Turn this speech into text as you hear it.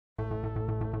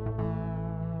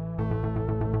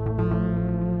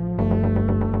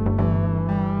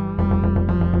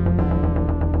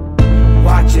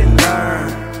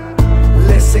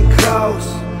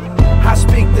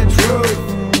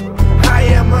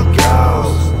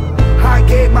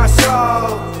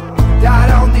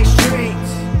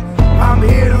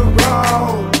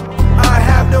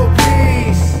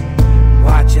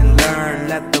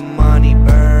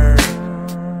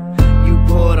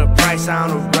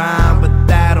grind, but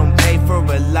that don't pay for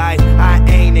a life. I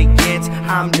ain't against,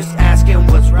 I'm just asking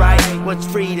what's right, what's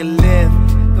free to live.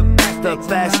 The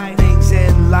best things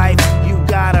in life you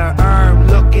gotta earn.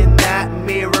 Look in that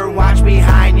mirror, watch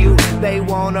behind you. They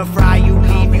wanna fry you,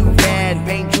 leave you red,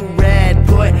 paint you red,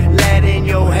 put lead in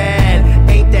your head.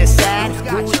 Ain't that sad?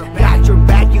 Got your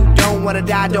back, you don't wanna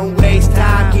die, don't waste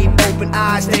time. Keep open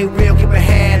eyes, stay real, keep a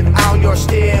hand on your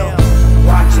steel.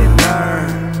 Watch and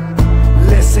learn,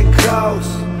 listen close.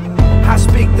 I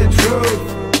speak the truth,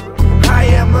 I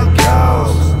am a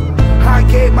ghost. I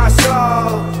gave my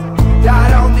soul,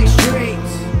 died on these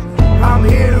streets. I'm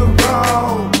here to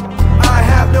roam, I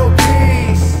have no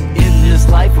peace. In this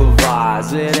life of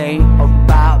ours, it ain't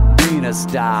about being a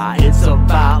star. It's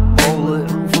about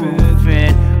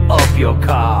bulletproofing up your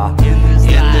car. In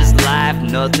this life,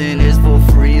 nothing is for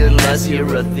free unless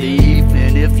you're a thief.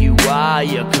 And if you are,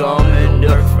 you're coming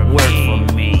to work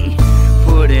for me.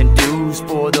 Put in dues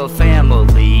for the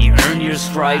family, earn your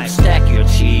stripes, stack your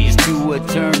cheese to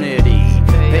eternity.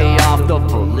 Pay off the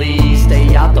police,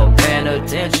 stay out the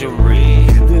penitentiary.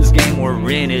 This game we're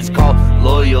in is called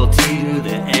loyalty to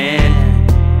the end.